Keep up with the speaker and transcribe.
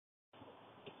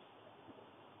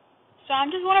So I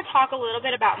just want to talk a little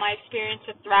bit about my experience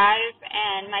with Thrive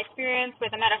and my experience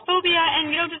with emetophobia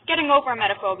and, just getting over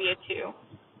emetophobia too.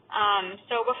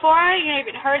 So before I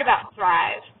even heard about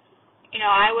Thrive, since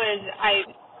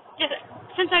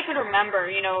I could remember,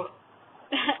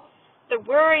 the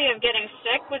worry of getting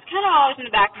sick was kind of always in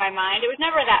the back of my mind. It was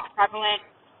never that prevalent,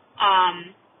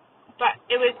 but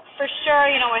it was for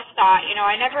sure, a thought.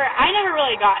 I never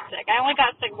really got sick. I only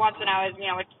got sick once when I was,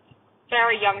 a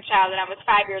very young child, and I was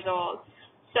 5 years old.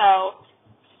 So,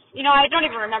 I don't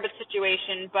even remember the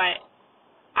situation, but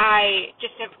I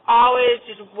just have always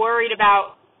just worried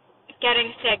about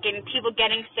getting sick and people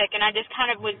getting sick, and I just kind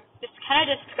of was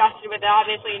disgusted with it.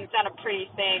 Obviously, it's not a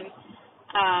pretty thing,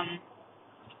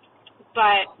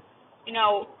 but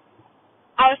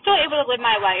I was still able to live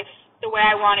my life the way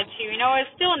I wanted to. It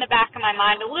was still in the back of my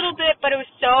mind a little bit, but it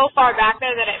was so far back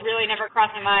there that it really never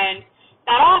crossed my mind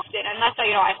that often, unless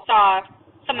I saw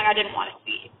something I didn't want to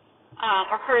see,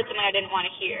 or heard something I didn't want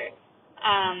to hear.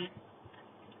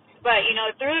 But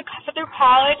through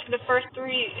college, for the first 3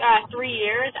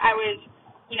 years, I was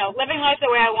living life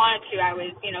the way I wanted to. I was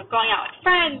going out with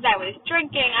friends, I was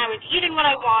drinking, I was eating what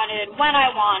I wanted, when I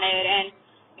wanted, and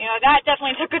that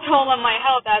definitely took a toll on my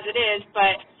health as it is.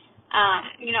 But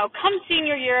come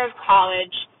senior year of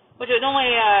college, which was only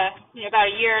about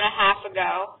a year and a half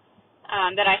ago,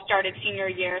 that I started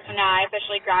senior year, so now I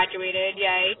officially graduated,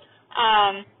 yay.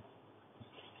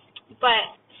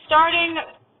 But starting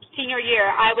senior year,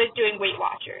 I was doing Weight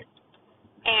Watchers,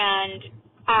 and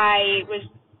I was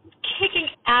kicking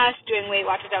ass doing Weight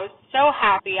Watchers. I was so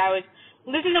happy. I was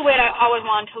losing the weight I always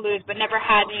wanted to lose, but never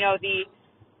had,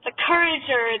 the courage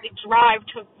or the drive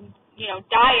to,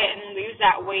 diet and lose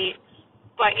that weight.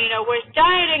 But, whereas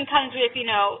dieting comes with,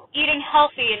 eating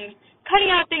healthy and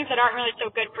cutting out things that aren't really so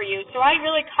good for you. So I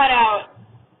really cut out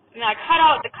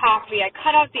the coffee, I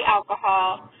cut out the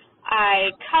alcohol, I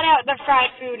cut out the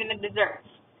fried food and the desserts.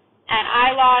 And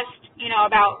I lost,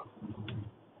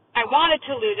 I wanted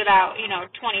to lose about,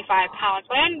 25 pounds,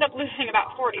 but I ended up losing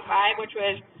about 45, which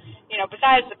was,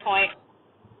 besides the point.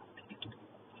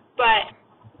 But,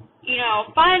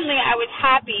 finally I was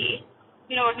happy,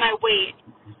 with my weight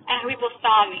and how people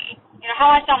saw me, how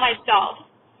I saw myself.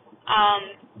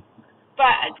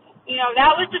 But,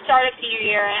 that was the start of senior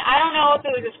year, and I don't know if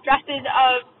it was the stresses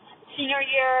of senior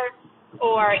year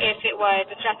or if it was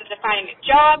the stresses of finding a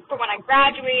job for when I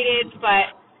graduated, but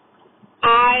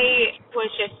I was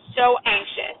just so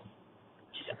anxious,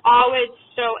 just always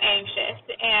so anxious.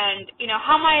 And,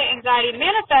 how my anxiety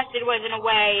manifested was in a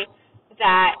way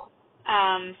that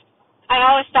I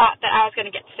always thought that I was going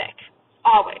to get sick,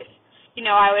 always.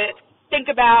 I would think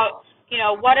about,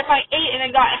 what if I ate and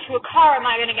then got into a car, am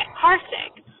I going to get car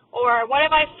sick? Or what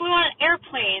if I flew on an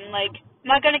airplane, am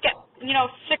I going to get,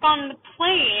 sick on the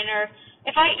plane? Or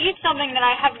if I eat something that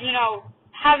I have,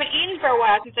 haven't eaten for a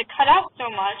while since I cut out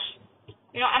so much,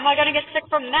 am I going to get sick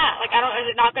from that? Is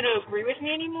it not going to agree with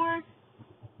me anymore?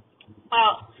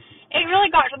 Well, it really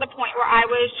got to the point where I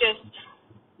was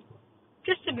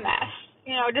just a mess,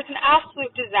 just an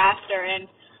absolute disaster. And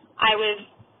I was,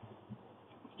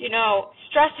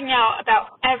 stressing out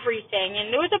about everything.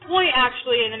 And there was a point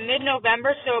actually in the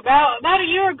mid-November, so about a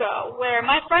year ago, where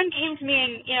my friend came to me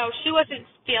and, she wasn't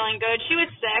feeling good. She was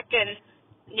sick, and,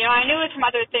 I knew it from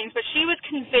other things, but she was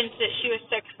convinced that she was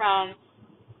sick from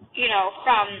a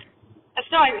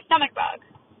stomach bug.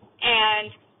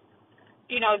 And,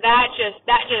 that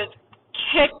just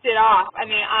kicked it off. I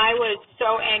mean, I was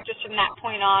so anxious from that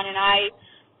point on, and I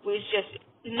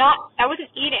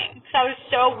wasn't eating because I was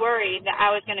so worried that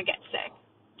I was going to get sick.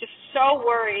 Just so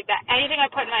worried that anything I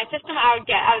put in my system, I would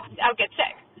get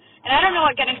sick. And I don't know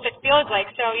what getting sick feels like.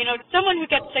 So, someone who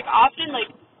gets sick often,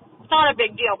 it's not a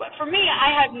big deal. But for me, I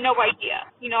had no idea.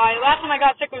 Last time I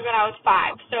got sick was when I was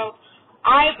 5. So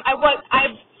I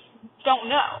don't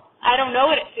know. I don't know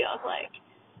what it feels like.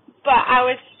 But I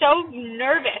was so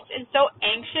nervous and so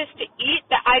anxious to eat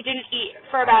that I didn't eat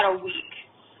for about a week.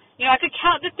 I could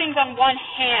count the things on one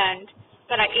hand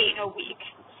that I ate in a week.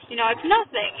 It's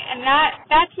nothing, and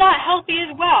that's not healthy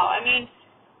as well. I mean,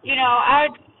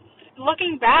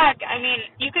 looking back,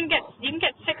 you can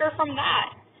get sicker from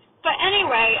that. But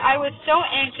anyway, I was so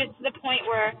anxious to the point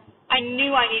where I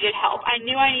knew I needed help. I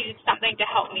knew I needed something to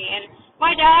help me, and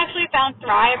my dad actually found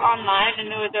Thrive online,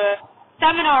 and there was a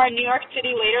seminar in New York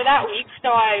City later that week. So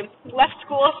I left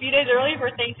school a few days early for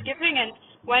Thanksgiving and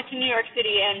went to New York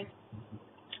City, and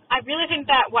I really think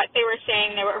that what they were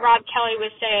saying, what Rob Kelly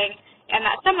was saying, and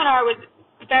that seminar was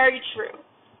very true.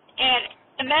 And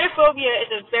emetophobia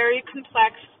is a very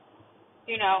complex,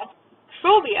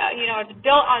 phobia. It's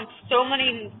built on so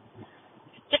many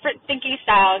different thinking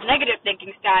styles, negative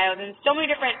thinking styles, and so many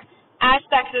different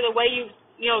aspects of the way you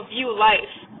view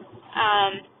life.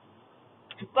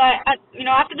 But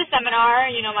after the seminar,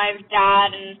 my dad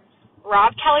and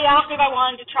Rob Kelly asked me if I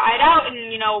wanted to try it out, and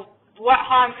what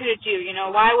harm could it do?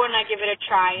 Why wouldn't I give it a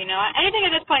try? Anything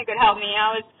at this point could help me.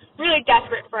 I was really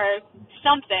desperate for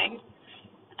something.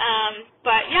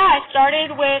 But yeah, I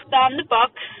started with the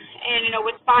book, and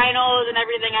with finals and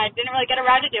everything, I didn't really get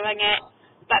around to doing it.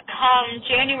 But come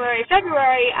January,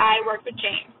 February, I worked with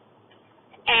James,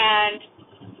 and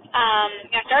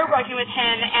I started working with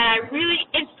him, and I really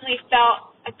instantly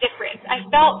felt a difference. I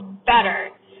felt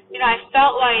better. I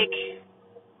felt like,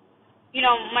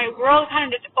 my world kind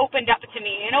of just opened up to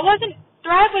me. And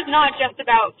Thrive was not just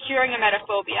about curing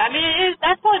emetophobia. I mean,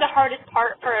 that's probably the hardest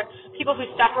part for people who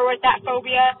suffer with that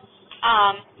phobia.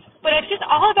 But it's just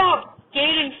all about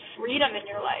gaining freedom in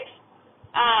your life.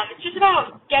 It's just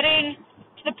about getting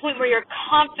to the point where you're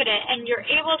confident and you're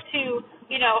able to,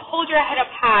 hold your head up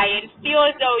high and feel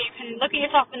as though you can look at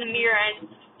yourself in the mirror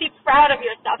and be proud of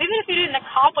yourself. Even if you didn't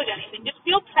accomplish anything, just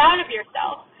feel proud of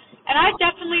yourself. And I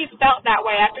definitely felt that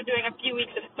way after doing a few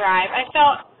weeks of Thrive. I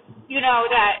felt,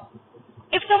 that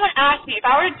if someone asked me, if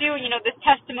I were to do, this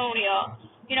testimonial,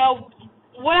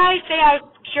 would I say I was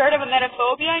cured of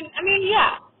emetophobia? I mean,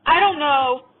 yeah. I don't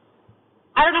know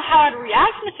how I'd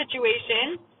react in the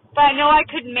situation, but I know I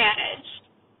could manage.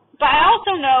 But I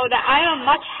also know that I am a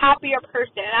much happier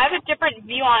person, and I have a different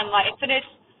view on life. And it's,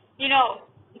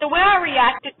 the way I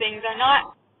react to things are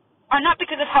not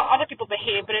because of how other people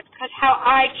behave, but it's because how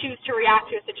I choose to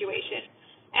react to a situation.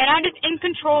 And I'm just in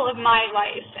control of my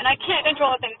life, and I can't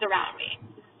control the things around me.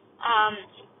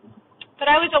 But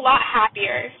I was a lot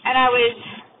happier, and I was,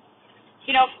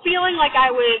 feeling like I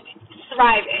was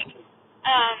thriving.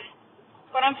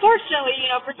 But unfortunately,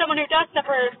 for someone who does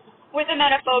suffer with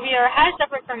emetophobia or has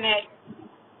suffered from it,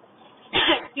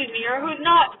 or who's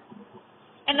not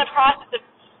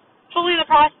fully in the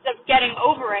process of getting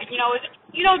over it, is,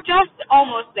 just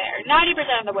almost there,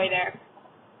 90% of the way there.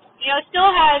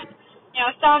 Still has,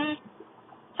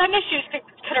 some issues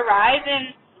could arise,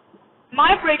 and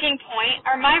my breaking point,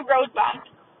 or my road bump,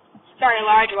 very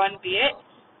large one be it,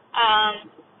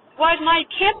 was my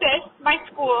campus, my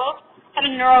school, had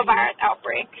a neurovirus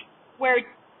outbreak, where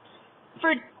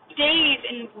for days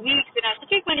and weeks, and I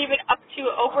think it went even up to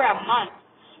over a month,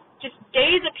 just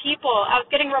days of people, I was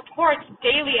getting reports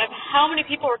daily of how many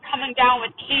people were coming down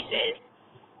with cases,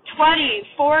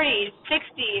 20, 40,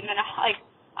 60, and then like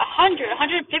 100,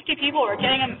 150 people were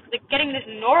getting this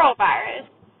norovirus.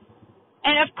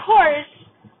 And of course,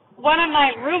 one of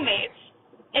my roommates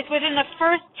is within the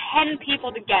first 10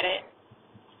 people to get it.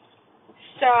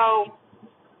 So,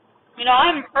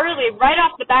 I'm early, right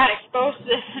off the bat, exposed to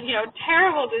this,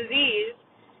 terrible disease,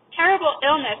 terrible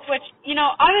illness, which,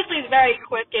 obviously is very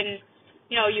quick and,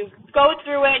 you go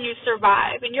through it and you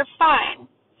survive and you're fine.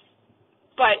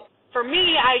 But for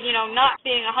me, not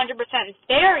being 100%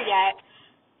 there yet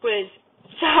was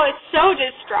so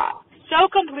distraught, so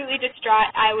completely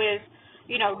distraught. I was,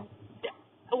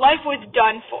 life was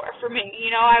done for me.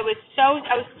 I was so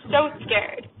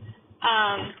scared.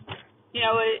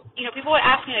 People would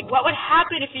ask me, like, what would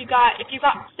happen if you got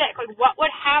sick? Like, what would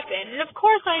happen? And of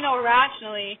course I know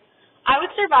rationally I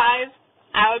would survive.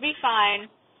 I would be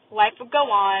fine. Life would go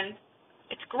on.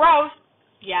 It's gross,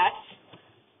 yes,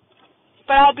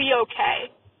 but I'll be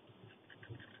okay.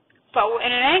 But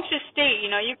in an anxious state, you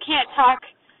can't talk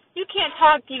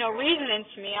reason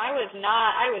into me. I was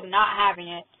not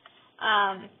having it.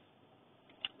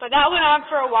 But that went on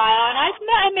for a while, and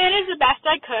I managed the best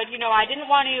I could. I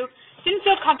didn't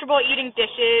feel comfortable eating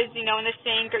dishes, in the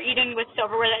sink, or eating with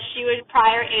silverware that she was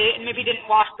prior ate and maybe didn't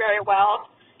wash very well.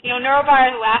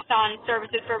 Neurovirus lasts on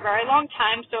surfaces for a very long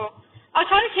time, so I was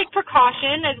trying to take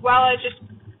precaution as well as just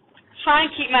try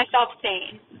and keep myself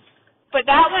sane. But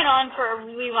that went on for a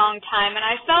really long time, and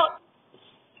I felt,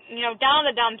 down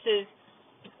in the dumps is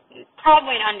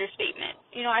probably an understatement.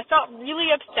 I felt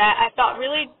really upset. I felt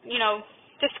really,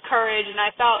 discouraged, and I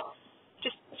felt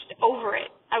just over it.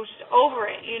 I was just over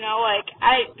it,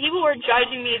 people were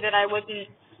judging me that I wasn't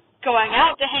going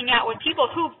out to hang out with people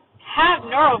who have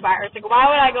norovirus. Like, why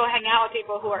would I go hang out with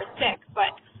people who are sick?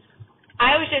 But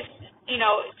I was just,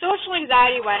 social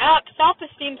anxiety went up,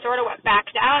 self-esteem sort of went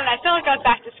back down, and I felt like I was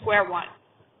back to square one.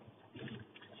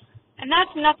 And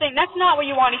that's not what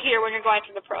you want to hear when you're going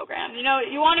through the program.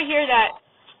 You want to hear that,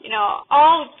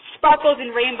 all sparkles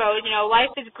and rainbows,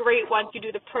 life is great once you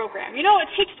do the program. It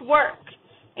takes work.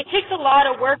 It takes a lot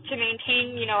of work to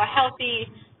maintain, a healthy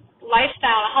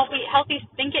lifestyle, a healthy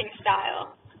thinking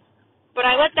style. But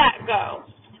I let that go,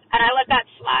 and I let that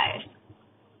slide.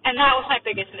 And that was my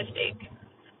biggest mistake.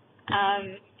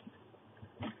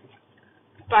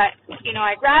 But,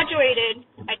 I graduated.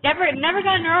 I never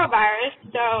got neurovirus,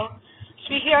 so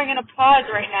should be hearing an applause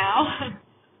right now.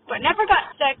 But never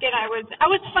got sick, and I was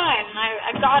fine.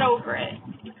 I got over it.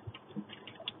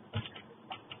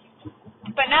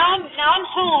 But now I'm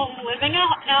home,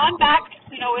 now I'm back,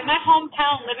 in my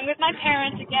hometown, living with my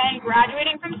parents again,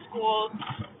 graduating from school,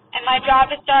 and my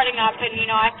job is starting up,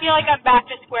 and, I feel like I'm back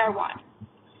to square one.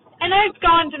 And I've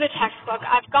gone through the textbook.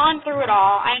 I've gone through it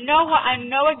all. I know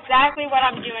exactly what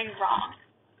I'm doing wrong.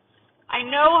 I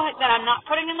know that I'm not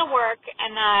putting in the work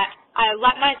and that I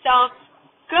let myself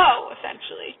go,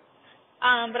 essentially.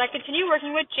 But I continue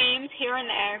working with James here and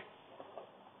there.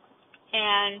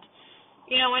 And,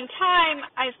 in time,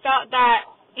 I felt that,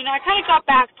 I kind of got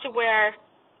back to where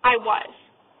I was.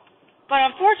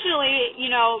 But unfortunately,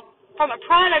 from a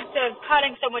product of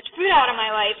cutting so much food out of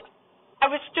my life, I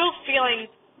was still feeling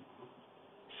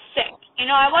sick.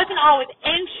 I wasn't always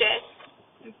anxious,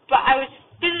 but I was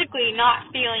physically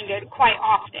not feeling good quite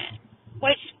often,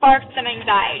 which sparked some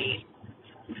anxiety.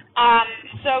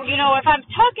 So, if I'm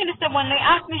talking to someone, they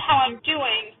ask me how I'm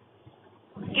doing,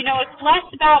 it's less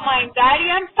about my anxiety.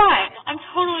 I'm fine. I'm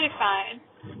totally fine.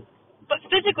 But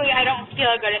physically, I don't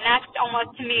feel good, and that's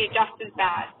almost, to me, just as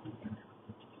bad.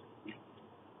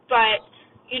 But,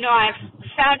 I've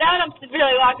found out I'm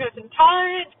severely lactose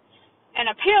intolerant, and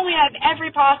apparently I have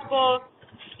every possible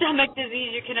stomach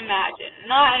disease you can imagine.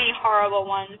 Not any horrible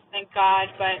ones, thank God,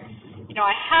 but,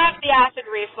 I have the acid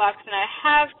reflux, and I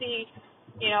have the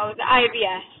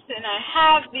IBS, and I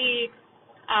have the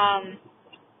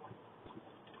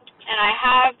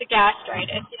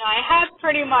gastritis. I have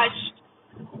pretty much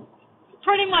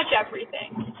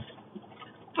everything.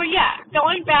 But yeah,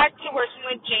 going back to working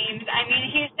with James,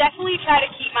 he's definitely tried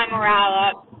to keep my morale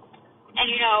up and,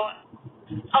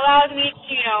 allows me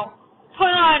to,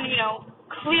 put on,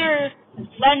 clear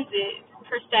lenses,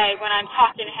 per se, when I'm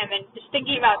talking to him and just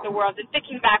thinking about the world and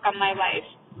thinking back on my life.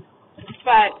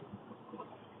 But,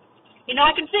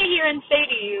 I can sit here and say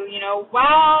to you,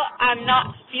 while I'm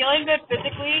not feeling good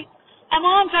physically, and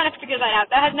while I'm trying to figure that out,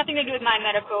 that has nothing to do with my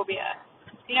emetophobia.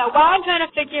 While I'm trying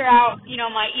to figure out,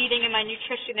 my eating and my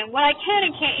nutrition and what I can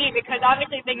and can't eat, because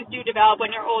obviously things do develop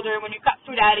when you're older, when you cut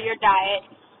food out of your diet,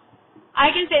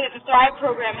 I can say that the Thrive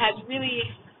program has really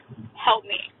helped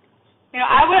me.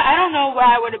 I don't know where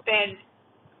I would have been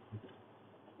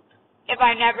if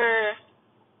I never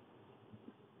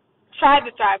tried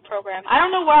the Thrive program. I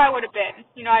don't know where I would have been.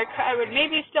 I would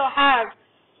maybe still have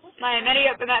my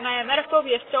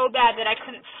emetophobia so bad that I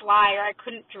couldn't fly or I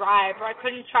couldn't drive or I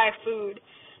couldn't try food.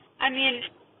 There's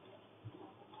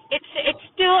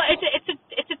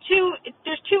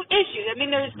two issues.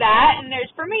 There's that, and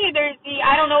for me there's the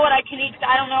I don't know what I can eat because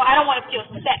I don't want to feel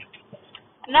sick.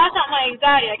 And that's not my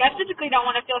anxiety. I physically don't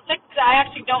want to feel sick because I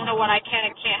actually don't know what I can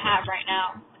and can't have right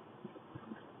now.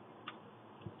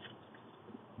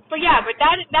 But yeah,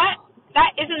 that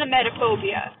isn't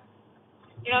emetophobia.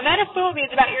 Emetophobia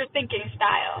is about your thinking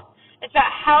style. It's about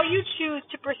how you choose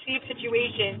to perceive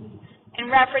situations in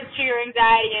reference to your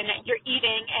anxiety and your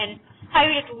eating and how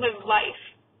you just live life.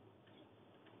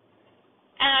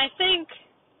 And I think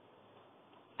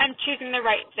I'm choosing the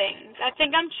right things. I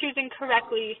think I'm choosing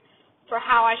correctly for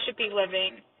how I should be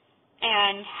living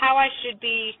and how I should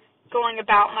be going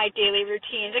about my daily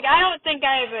routines. I don't think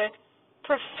I have a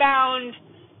profound,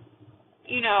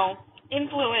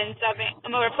 influence of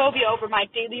emetophobia over my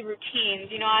daily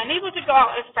routines. I'm able to go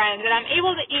out with friends, and I'm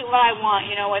able to eat what I want,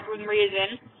 within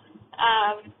reason.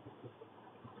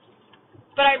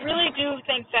 But I really do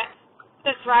think that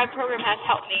the Thrive program has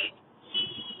helped me.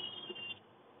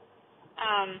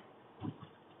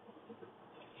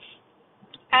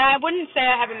 And I wouldn't say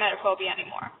I have emetophobia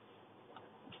anymore.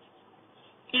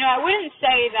 I wouldn't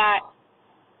say that,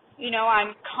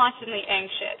 I'm constantly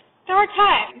anxious. There are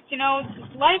times,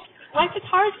 life is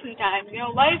hard sometimes.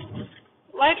 Life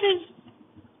is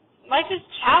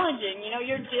challenging.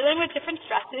 You're dealing with different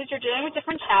stresses, you're dealing with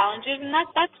different challenges, and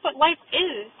that's what life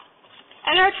is.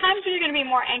 And there are times when you're going to be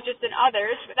more anxious than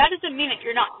others, but that doesn't mean that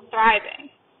you're not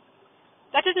thriving.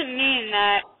 That doesn't mean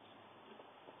that,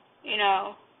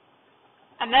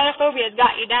 emetophobia has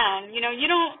got you down. You don't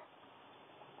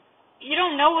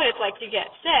know what it's like to get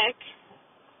sick,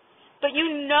 but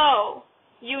you know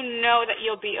that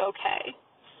you'll be okay.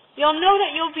 You'll know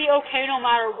that you'll be okay no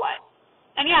matter what.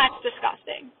 And yeah, it's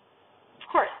disgusting. Of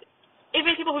course.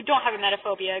 Even people who don't have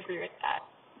emetophobia agree with that.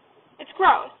 It's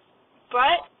gross.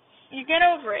 But you get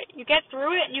over it. You get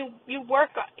through it and you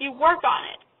work on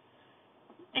it.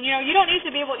 And you don't need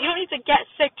to get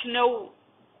sick to know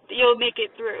that you'll make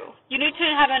it through. You need to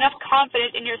have enough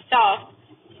confidence in yourself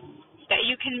that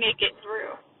you can make it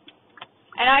through.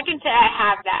 And I can say I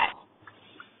have that.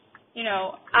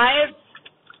 I have,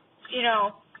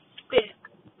 been,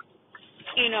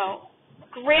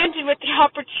 granted with the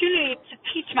opportunity to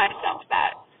teach myself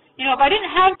that. If I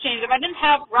didn't have James, if I didn't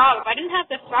have Rob, if I didn't have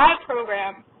the Thrive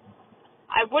program,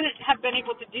 I wouldn't have been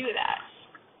able to do that.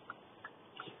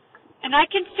 And I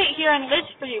can sit here and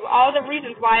list for you all the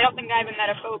reasons why I don't think I have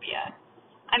emetophobia.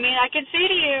 I mean, I can say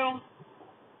to you,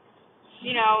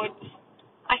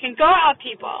 I can go out with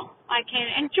people. I can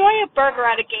enjoy a burger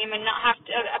at a game and not have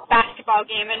to, a basketball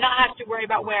game, and not have to worry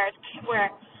about where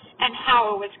and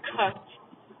how it was cooked.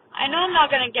 I know I'm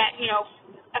not going to get,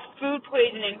 a food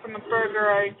poisoning from a burger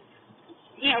or,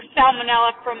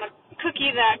 salmonella from a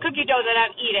cookie dough that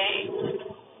I'm eating.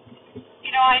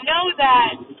 I know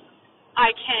that I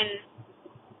can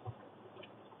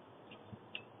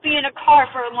be in a car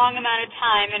for a long amount of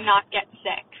time and not get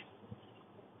sick.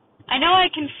 I know I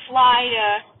can fly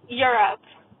to Europe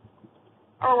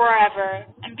or wherever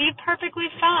and be perfectly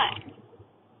fine.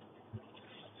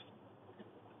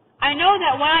 I know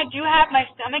that when I do have my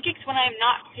stomach aches, when I'm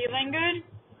not feeling good,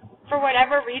 for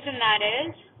whatever reason that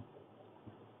is,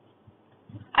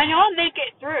 I know I'll make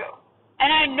it through.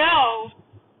 And I know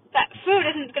that food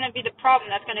isn't going to be the problem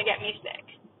that's going to get me sick.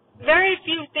 Very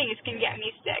few things can get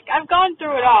me sick. I've gone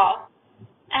through it all,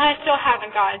 and I still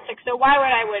haven't gotten sick. So why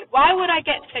would I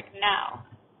get sick now?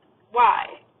 Why?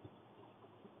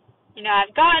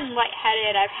 I've gotten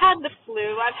lightheaded. I've had the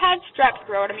flu. I've had strep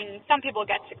throat. I mean, some people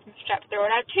get sick from strep throat.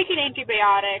 I've taken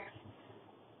antibiotics.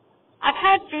 I've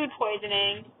had food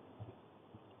poisoning.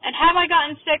 And have I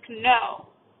gotten sick? No.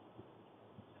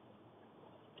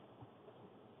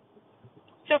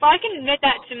 So if I can admit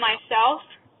that to myself,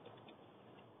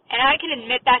 and I can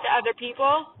admit that to other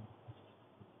people,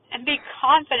 and be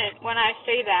confident when I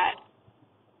say that,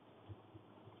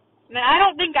 then I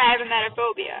don't think I have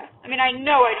emetophobia. I mean, I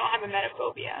know I don't have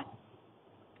emetophobia.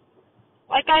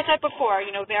 Like I said before,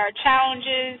 there are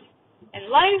challenges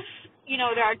in life.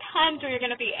 There are times where you're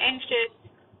going to be anxious,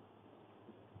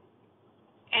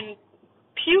 and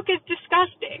puke is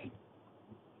disgusting.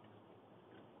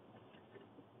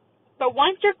 But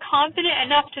once you're confident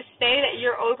enough to say that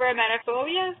you're over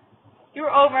emetophobia,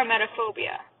 you're over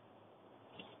emetophobia.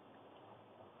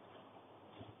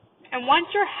 And once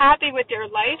you're happy with your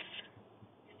life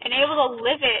and able to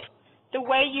live it the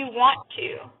way you want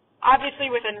to, obviously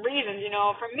within reasons,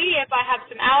 for me, if I have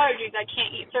some allergies, I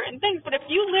can't eat certain things. But if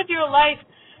you live your life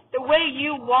the way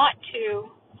you want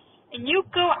to, and you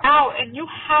go out and you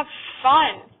have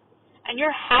fun, and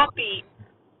you're happy,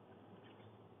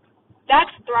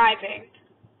 that's thriving.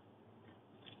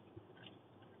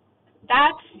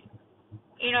 That's,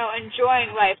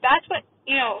 enjoying life. That's what,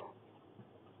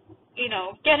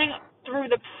 getting through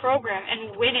the program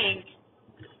and winning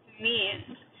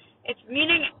means. It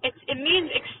means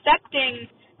accepting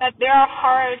that there are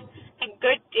hard and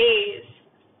good days.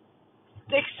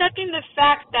 Accepting the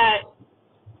fact that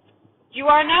you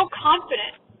are now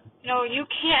confident. You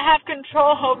can't have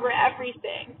control over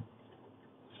everything.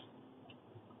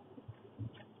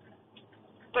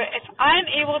 But if I'm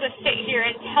able to sit here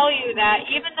and tell you that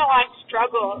even though I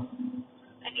struggled,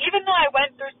 and even though I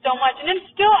went through so much, and I'm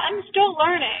still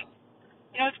learning.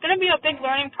 It's going to be a big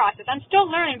learning process. I'm still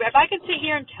learning, but if I can sit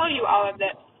here and tell you all of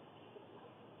this,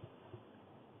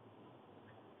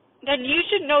 then you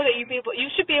should know that you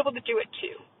should be able to do it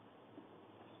too.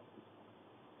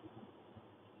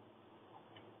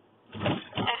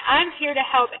 And I'm here to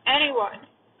help anyone.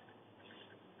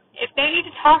 If they need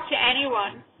to talk to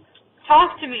anyone,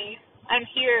 talk to me. I'm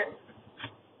here.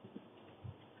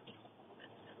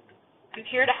 I'm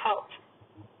here to help.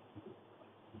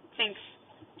 Thanks.